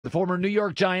The former New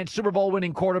York Giants Super Bowl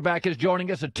winning quarterback is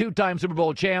joining us, a two-time Super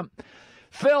Bowl champ.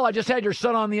 Phil, I just had your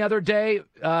son on the other day.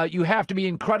 You have to be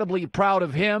incredibly proud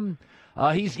of him.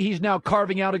 He's now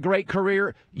carving out a great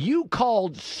career. You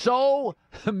called so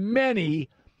many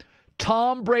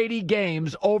Tom Brady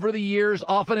games over the years,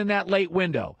 often in that late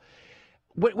window.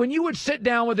 When you would sit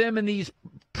down with him in these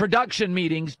production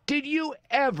meetings, did you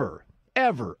ever,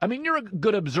 I mean, you're a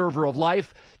good observer of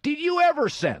life, did you ever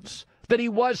sense that he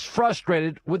was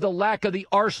frustrated with the lack of the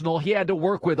arsenal he had to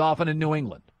work with often in New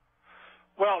England?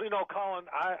 Well, Colin,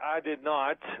 I did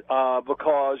not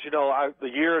because, the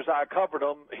years I covered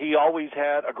him, he always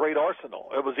had a great arsenal.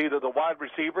 It was either the wide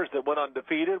receivers that went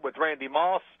undefeated with Randy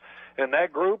Moss and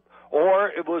that group, or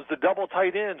it was the double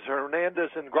tight ends, Hernandez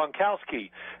and Gronkowski.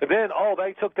 And then,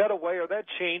 they took that away or that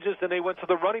changes, and they went to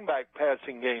the running back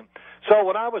passing game. So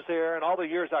when I was there and all the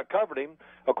years I covered him,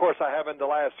 of course I haven't the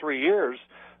last 3 years,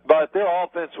 but their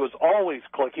offense was always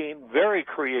clicking, very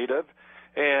creative.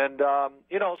 And,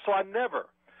 so I never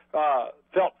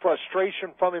felt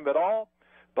frustration from him at all.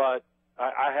 But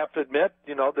I have to admit,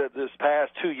 that this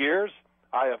past 2 years,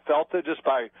 I have felt it just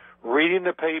by reading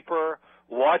the paper,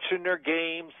 watching their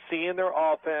games, seeing their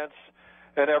offense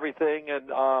and everything. And,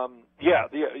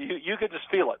 you could just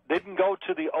feel it. Didn't go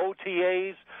to the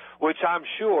OTAs, which I'm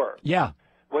sure. Yeah.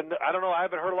 I don't know, I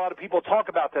haven't heard a lot of people talk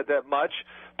about that much,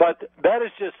 but that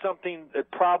is just something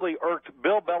that probably irked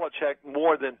Bill Belichick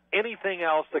more than anything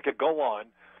else that could go on,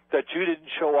 that you didn't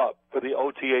show up for the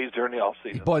OTAs during the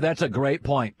offseason. Boy, that's a great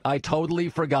point. I totally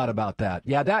forgot about that.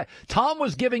 Yeah, that Tom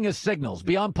was giving us signals.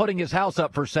 Beyond putting his house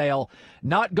up for sale,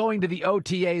 not going to the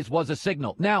OTAs was a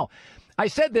signal. Now, I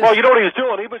said this. Well, you know what he was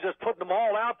doing? He was just putting them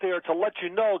all out there to let you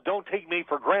know, don't take me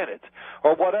for granted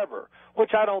or whatever,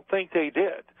 which I don't think they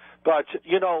did. But,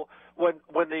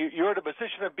 when you're in a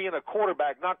position of being a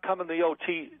quarterback, not coming to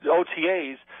the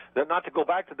OTAs, then not to go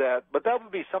back to that, but that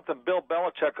would be something Bill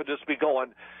Belichick could just be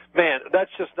going, man, that's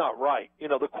just not right.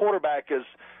 The quarterback is,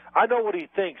 I know what he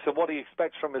thinks and what he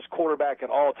expects from his quarterback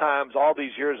at all times, all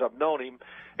these years I've known him,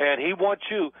 and he wants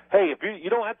you, hey, if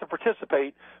you don't have to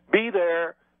participate, be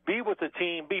there, be with the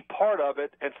team, be part of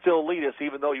it, and still lead us,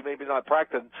 even though you maybe not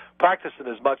practicing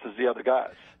as much as the other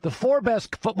guys. The four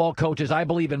best football coaches, I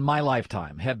believe, in my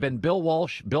lifetime have been Bill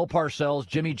Walsh, Bill Parcells,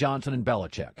 Jimmy Johnson, and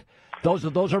Belichick. Those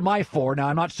are my four. Now,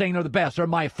 I'm not saying they're the best. They're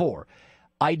my four.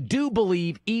 I do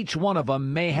believe each one of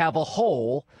them may have a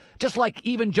hole, just like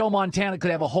even Joe Montana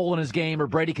could have a hole in his game or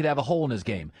Brady could have a hole in his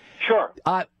game. Sure.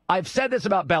 I've said this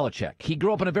about Belichick. He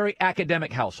grew up in a very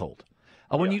academic household.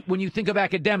 When you think of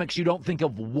academics, you don't think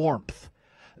of warmth.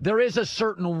 There is a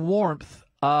certain warmth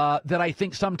that I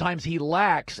think sometimes he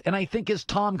lacks, and I think as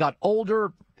Tom got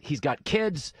older, he's got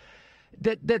kids,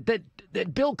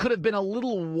 that Bill could have been a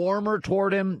little warmer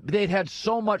toward him. They'd had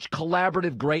so much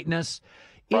collaborative greatness.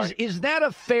 Right. Is that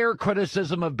a fair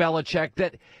criticism of Belichick,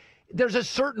 that there's a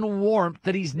certain warmth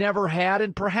that he's never had,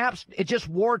 and perhaps it just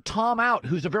wore Tom out,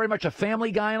 who's very much a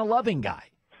family guy and a loving guy?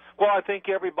 Well, I think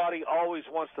everybody always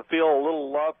wants to feel a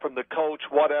little love from the coach,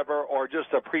 whatever, or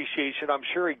just appreciation. I'm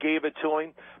sure he gave it to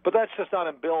him, but that's just not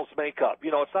in Bill's makeup.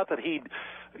 It's not that he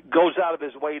goes out of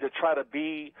his way to try to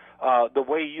be the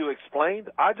way you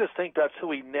explained. I just think that's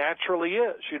who he naturally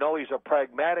is. He's a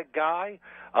pragmatic guy.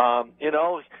 I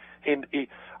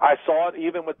saw it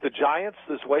even with the Giants,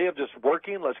 this way of just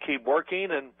working, let's keep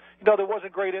working. And, there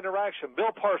wasn't great interaction.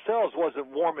 Bill Parcells wasn't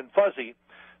warm and fuzzy,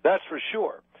 that's for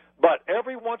sure. But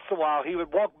every once in a while, he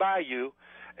would walk by you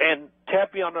and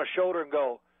tap you on the shoulder and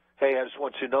go, hey, I just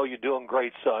want you to know you're doing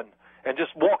great, son. And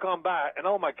just walk on by, and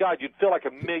oh, my God, you'd feel like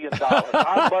 $1 million.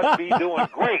 I must be doing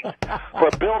great for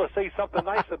Bill to say something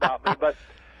nice about me. But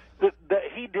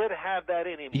he did have that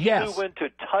in him. Yes. He knew when to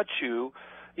touch you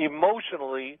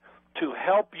emotionally to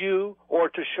help you or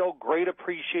to show great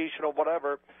appreciation or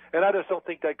whatever. And I just don't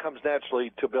think that comes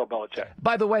naturally to Bill Belichick.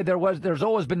 By the way, there's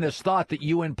always been this thought that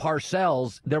you and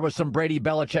Parcells, there was some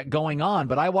Brady-Belichick going on,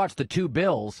 but I watched the two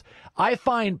Bills. I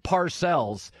find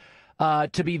Parcells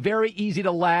to be very easy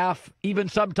to laugh, even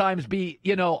sometimes be,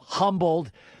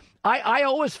 humbled. I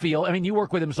always feel, you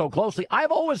work with him so closely,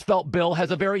 I've always felt Bill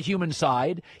has a very human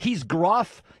side. He's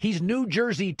gruff, he's New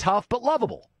Jersey tough, but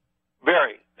lovable.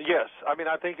 Very, yes.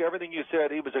 I think everything you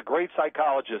said, he was a great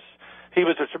psychologist. He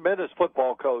was a tremendous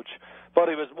football coach, but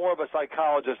he was more of a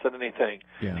psychologist than anything.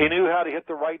 Yeah. He knew how to hit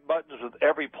the right buttons with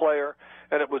every player,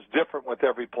 and it was different with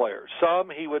every player. Some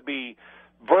he would be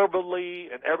verbally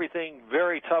and everything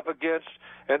very tough against,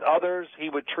 and others he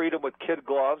would treat them with kid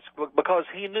gloves because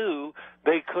he knew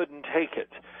they couldn't take it.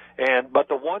 But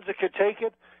the ones that could take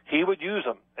it, he would use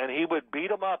them, and he would beat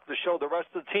them up to show the rest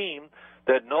of the team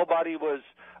that nobody was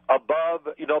above,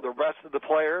 the rest of the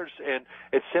players, and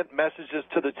it sent messages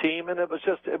to the team, and it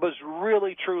was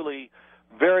really, truly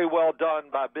very well done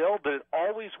by Bill. Did it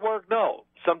always work? No.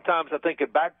 Sometimes I think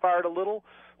it backfired a little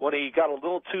when he got a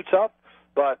little too tough,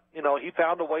 but, he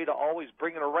found a way to always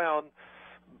bring it around,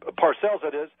 Parcells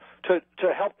it is,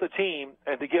 to help the team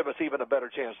and to give us even a better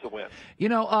chance to win.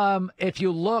 If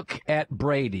you look at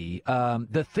Brady,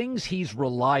 the things he's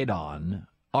relied on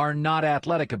are not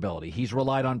athletic ability. He's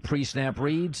relied on pre-snap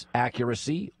reads,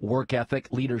 accuracy, work ethic,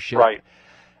 leadership. Right.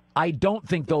 I don't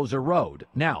think those erode.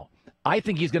 Now, I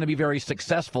think he's going to be very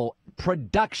successful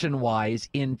production-wise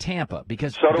in Tampa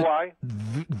because so do I.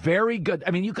 Very good.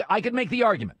 I mean, I could make the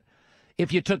argument.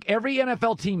 If you took every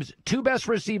NFL team's 2 best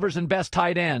receivers and best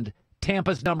tight end,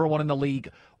 Tampa's number 1 in the league,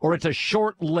 or it's a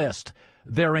short list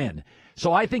they're in.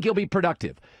 So I think he'll be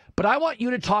productive. But I want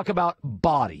you to talk about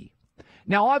body.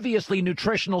 Now, obviously,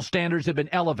 nutritional standards have been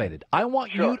elevated. I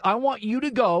want you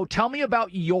to go. Tell me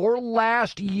about your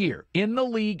last year in the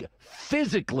league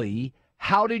physically.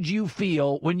 How did you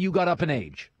feel when you got up in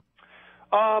age?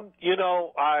 How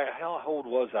old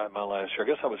was I my last year? I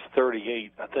guess I was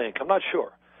 38, I think. I'm not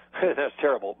sure. That's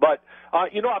terrible. But, I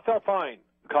felt fine,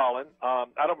 Colin. I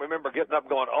don't remember getting up and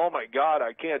going, oh, my God,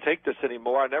 I can't take this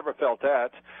anymore. I never felt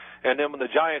that. And then when the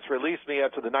Giants released me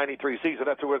after the 93 season,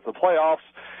 after we went to the playoffs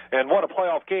and won a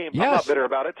playoff game, yes. I'm not bitter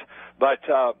about it. But,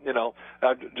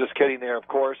 just kidding there, of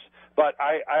course. But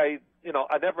I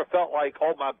never felt like,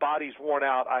 oh, my body's worn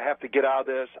out. I have to get out of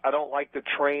this. I don't like the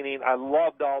training. I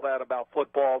loved all that about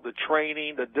football, the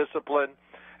training, the discipline,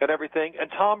 and everything.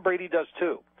 And Tom Brady does,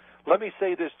 too. Let me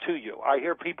say this to you. I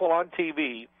hear people on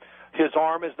TV, his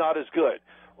arm is not as good.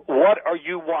 What are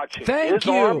you watching? His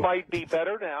arm might be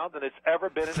better now than it's ever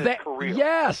been in his career.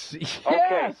 Yes.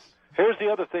 Okay. Here's the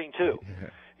other thing, too.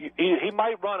 He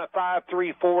might run a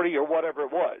 5.3 40 or whatever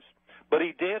it was, but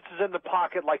he dances in the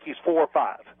pocket like he's 4 or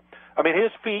 5. I mean,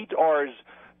 his feet are,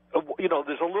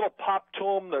 there's a little pop to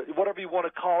him, whatever you want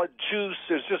to call it, juice.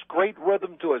 There's just great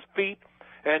rhythm to his feet.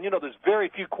 And, there's very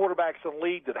few quarterbacks in the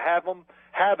league that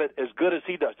have it as good as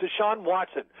he does. Deshaun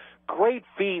Watson, great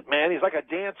feet, man. He's like a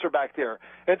dancer back there.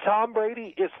 And Tom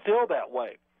Brady is still that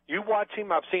way. You watch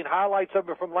him. I've seen highlights of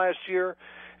him from last year,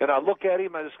 and I look at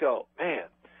him and I just go, man,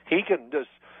 he can just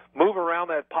move around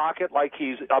that pocket like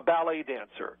he's a ballet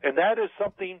dancer. And that is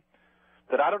something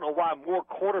that I don't know why more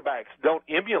quarterbacks don't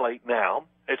emulate now.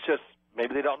 It's just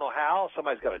maybe they don't know how.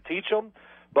 Somebody's got to teach them.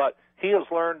 But he has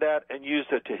learned that and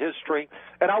used it to his strength.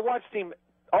 And I watched him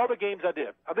all the games I did.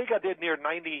 I think I did near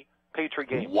 90 Patriot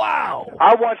games. Wow.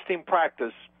 I watched him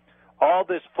practice all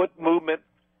this foot movement,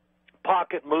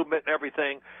 pocket movement, and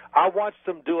everything. I watched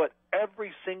them do it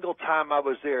every single time I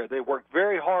was there. They worked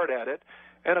very hard at it.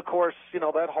 And, of course,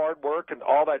 that hard work and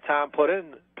all that time put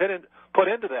into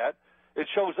that, it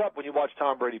shows up when you watch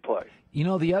Tom Brady play.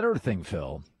 The other thing,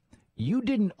 Phil, you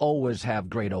didn't always have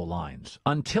great O-lines.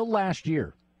 Until last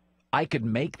year, I could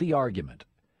make the argument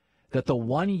that the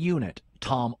one unit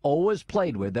Tom always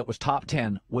played with that was top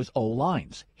 10 was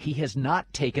O-lines. He has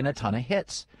not taken a ton of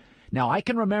hits. Now, I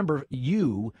can remember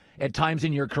you at times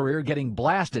in your career getting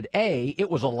blasted. It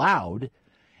was allowed,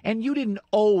 and you didn't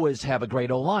always have a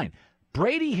great O-line.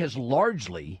 Brady has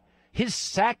largely, his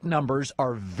sack numbers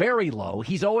are very low.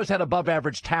 He's always had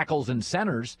above-average tackles and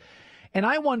centers. And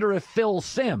I wonder if Phil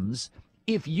Simms,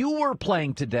 if you were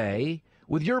playing today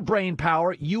with your brain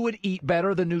power, you would eat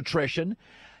better, the nutrition.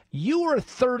 You were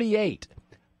 38.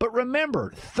 But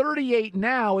remember, 38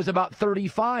 now is about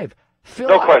 35. Phil,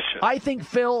 no question. I think,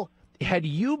 Phil, had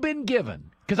you been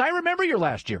given, because I remember your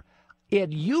last year,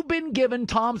 had you been given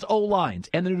Tom's O-lines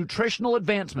and the nutritional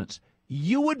advancements,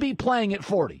 you would be playing at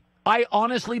 40. I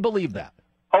honestly believe that.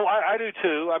 Oh, I do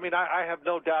too. I mean, I have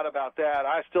no doubt about that.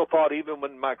 I still thought even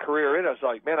when my career ended, I was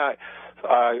like, man,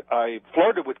 I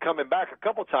flirted with coming back a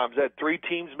couple times. I had 3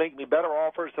 teams make me better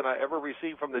offers than I ever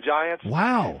received from the Giants.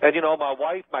 Wow. And, my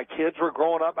wife, my kids were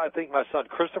growing up. I think my son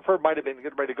Christopher might have been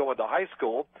getting ready to go into high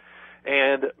school.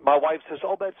 And my wife says,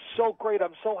 oh, that's so great.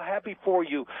 I'm so happy for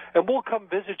you. And we'll come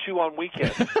visit you on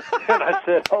weekends. And I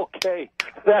said, okay,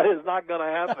 that is not going to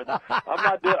happen. I'm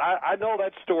not doing I know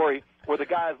that story where the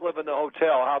guys live in the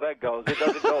hotel, how that goes. It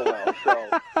doesn't go well.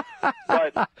 So,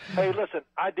 but, hey, listen,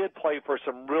 I did play for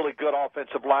some really good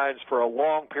offensive lines for a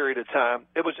long period of time.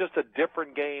 It was just a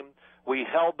different game. We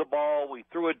held the ball. We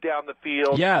threw it down the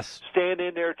field. Yes. Stand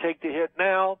in there, take the hit.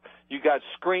 Now you got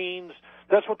screens.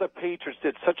 That's what the Patriots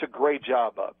did such a great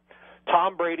job of.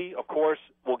 Tom Brady, of course,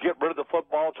 will get rid of the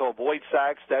football to avoid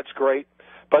sacks. That's great.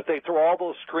 But they throw all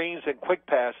those screens and quick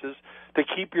passes to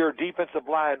keep your defensive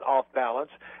line off balance.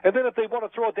 And then if they want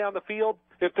to throw it down the field,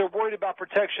 if they're worried about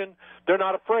protection, they're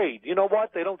not afraid. You know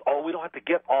what? We don't have to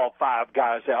get all 5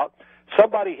 guys out.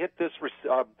 Somebody hit this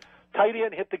tight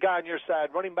end, hit the guy on your side,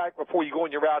 running back before you go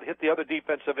in your route, hit the other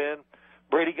defensive end.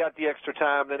 Brady got the extra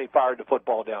time, then he fired the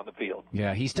football down the field.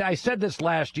 Yeah, I said this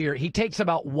last year. He takes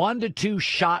about 1 to 2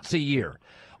 shots a year,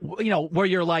 where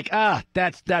you're like,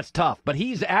 that's tough. But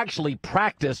he's actually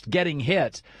practiced getting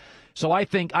hits. So I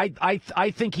think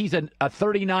think he's a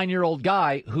 39-year-old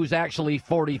guy who's actually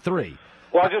 43.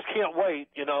 Well, I just can't wait.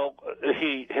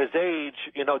 His age.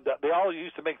 They all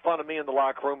used to make fun of me in the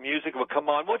locker room. Music would come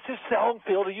on. What's this song,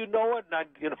 Phil? Do you know it?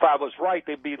 And if I was right,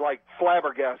 they'd be like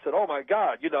flabbergasted. Oh my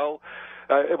God! It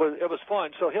was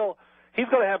fun. So he's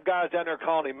going to have guys down there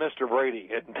calling him Mr. Brady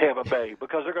in Tampa Bay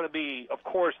because they're going to be. Of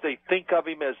course, they think of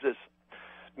him as this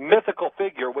mythical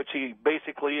figure, which he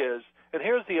basically is. And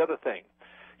here's the other thing: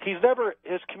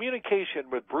 his communication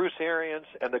with Bruce Arians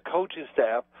and the coaching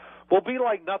staff will be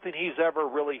like nothing he's ever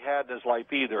really had in his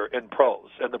life either in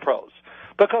the pros.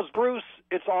 Because Bruce,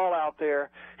 it's all out there.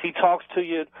 He talks to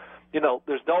you,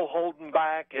 there's no holding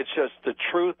back. It's just the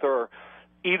truth or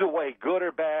either way, good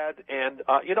or bad. And,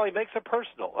 he makes it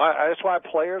personal. That's why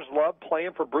players love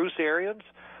playing for Bruce Arians.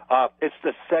 It's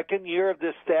the second year of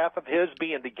this staff of his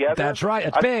being together. That's right.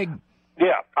 It's big.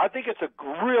 Yeah, I think it's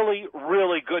a really,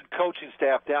 really good coaching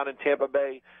staff down in Tampa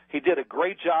Bay. He did a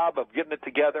great job of getting it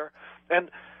together. And,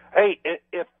 hey,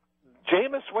 if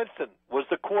Jameis Winston was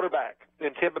the quarterback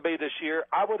in Tampa Bay this year,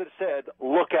 I would have said,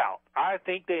 look out. I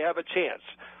think they have a chance.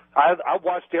 I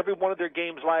watched every one of their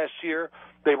games last year.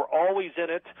 They were always in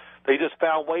it. They just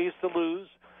found ways to lose.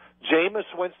 Jameis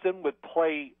Winston would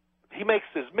play. He makes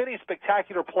as many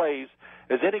spectacular plays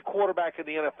as any quarterback in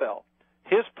the NFL.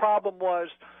 His problem was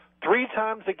 3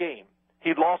 times a game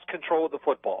he lost control of the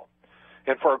football.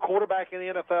 And for a quarterback in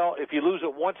the NFL, if you lose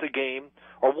it once a game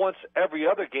or once every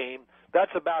other game,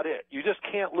 that's about it. You just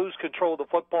can't lose control of the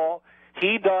football.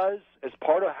 He does as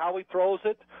part of how he throws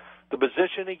it, the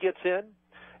position he gets in.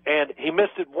 And he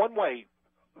missed it one way,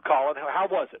 Colin. How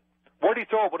was it? Where did he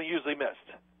throw it when he usually missed?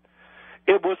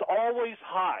 It was always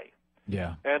high.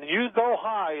 Yeah. And you go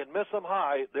high and miss them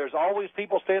high, there's always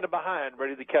people standing behind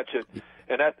ready to catch it.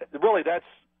 And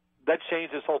that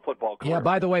changed his whole football career. Yeah,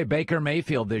 by the way, Baker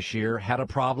Mayfield this year had a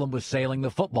problem with sailing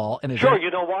the football. Sure, you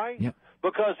know why? Yeah.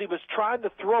 Because he was trying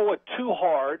to throw it too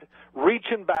hard,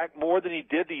 reaching back more than he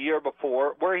did the year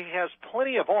before, where he has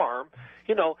plenty of arm.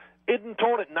 Isn't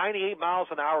throwing it 98 miles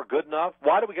an hour good enough?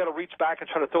 Why do we got to reach back and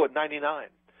try to throw it 99?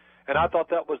 And I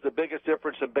thought that was the biggest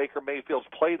difference in Baker Mayfield's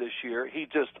play this year. He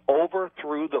just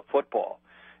overthrew the football.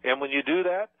 And when you do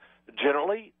that,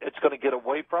 generally it's going to get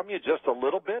away from you just a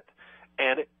little bit.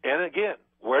 And again,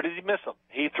 where did he miss them?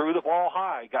 He threw the ball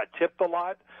high, got tipped a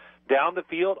lot, down the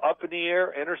field, up in the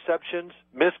air, interceptions,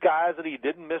 missed guys that he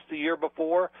didn't miss the year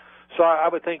before. So I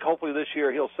would think hopefully this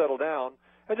year he'll settle down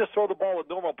and just throw the ball at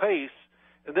normal pace.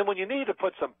 And then when you need to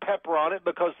put some pepper on it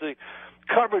because the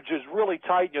coverage is really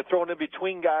tight and you're throwing in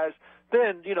between guys,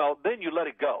 then you let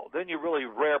it go. Then you really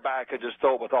rear back and just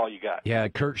throw it with all you got. Yeah,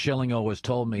 Kurt Schilling always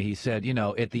told me, he said,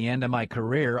 at the end of my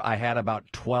career, I had about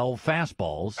 12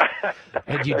 fastballs.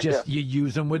 And you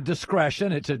use them with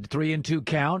discretion. It's a 3-2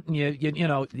 count. And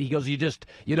he goes,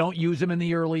 you don't use them in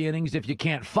the early innings if you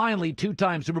can't. Finally,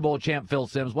 2-time Super Bowl champ Phil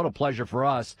Simms. What a pleasure for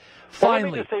us. Finally.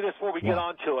 Well, let me just say this before we get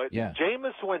on to it. Yeah.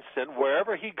 Jameis Winston,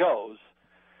 wherever he goes,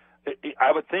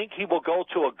 I would think he will go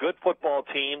to a good football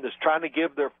team that's trying to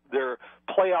give their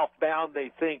playoff-bound,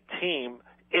 they think, team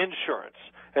insurance,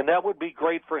 and that would be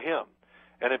great for him.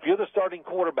 And if you're the starting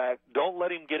quarterback, don't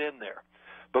let him get in there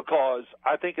because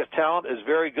I think his talent is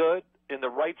very good. In the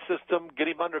right system, get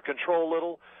him under control a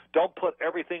little. Don't put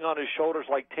everything on his shoulders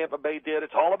like Tampa Bay did.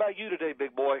 It's all about you today,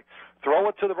 big boy. Throw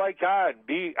it to the right guy and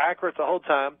be accurate the whole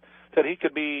time that he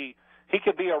could be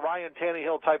a Ryan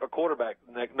Tannehill type of quarterback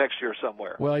next year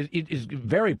somewhere. Well, he's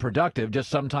very productive, just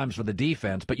sometimes for the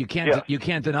defense, but you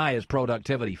can't deny his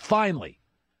productivity. Finally,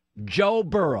 Joe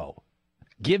Burrow.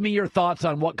 Give me your thoughts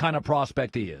on what kind of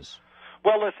prospect he is.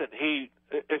 Well, listen,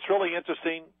 it's really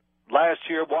interesting. Last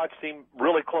year, watched him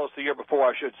really close the year before,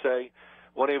 I should say,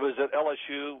 when he was at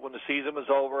LSU, when the season was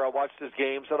over. I watched his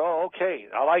game, said, oh, okay,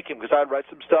 I like him because I'd read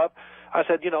some stuff. I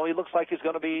said, he looks like he's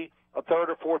going to be a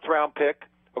 3rd or 4th round pick.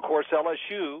 Of course,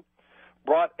 LSU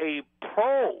brought a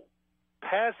pro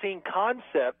passing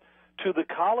concept to the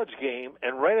college game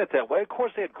and ran it that way. Of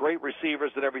course, they had great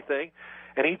receivers and everything,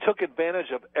 and he took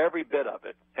advantage of every bit of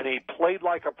it. And he played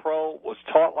like a pro, was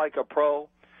taught like a pro.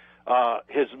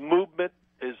 His movement,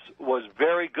 was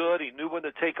very good. He knew when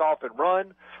to take off and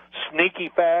run.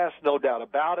 Sneaky fast, no doubt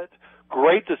about it.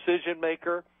 Great decision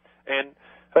maker. And,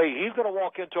 hey, he's going to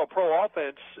walk into a pro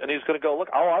offense, and he's going to go, look,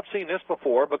 I've seen this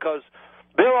before, because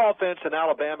their offense and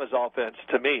Alabama's offense,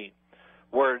 to me,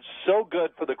 were so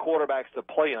good for the quarterbacks to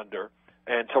play under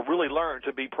and to really learn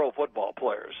to be pro football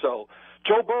players. So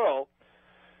Joe Burrow,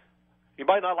 you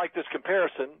might not like this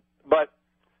comparison, but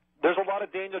there's a lot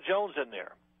of Daniel Jones in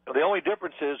there. The only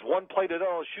difference is one played at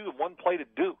LSU and one played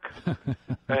at Duke.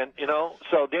 And,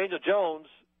 so Daniel Jones,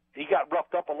 he got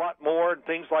roughed up a lot more and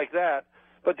things like that.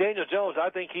 But Daniel Jones, I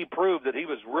think he proved that he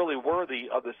was really worthy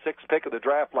of the 6th pick of the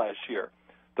draft last year.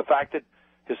 The fact that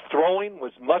his throwing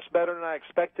was much better than I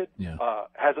expected,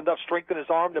 has enough strength in his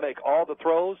arm to make all the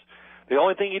throws. The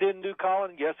only thing he didn't do,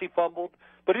 Colin, yes, he fumbled,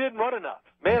 but he didn't run enough.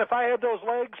 Man, if I had those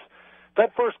legs,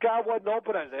 that first guy wasn't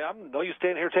open. I know you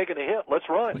standing here taking a hit. Let's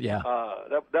run. Yeah.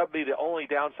 That would be the only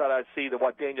downside I'd see to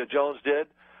what Daniel Jones did.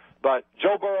 But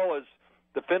Joe Burrow is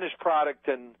the finished product,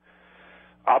 and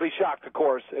I'll be shocked, of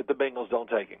course, if the Bengals don't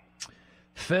take him.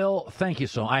 Phil, thank you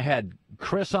so much. I had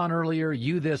Chris on earlier,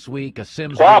 you this week, a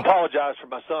Sims Well, I week. apologize for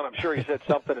my son. I'm sure he said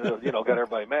something that, got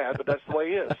everybody mad, but that's the way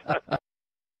he is.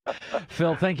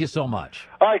 Phil, thank you so much.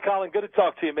 All right, Colin, good to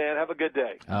talk to you, man. Have a good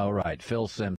day. All right, Phil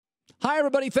Sims. Hi,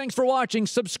 everybody. Thanks for watching.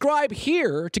 Subscribe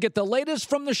here to get the latest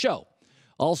from the show.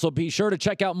 Also, be sure to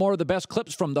check out more of the best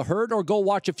clips from The Herd or go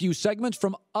watch a few segments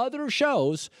from other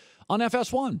shows on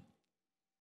FS1.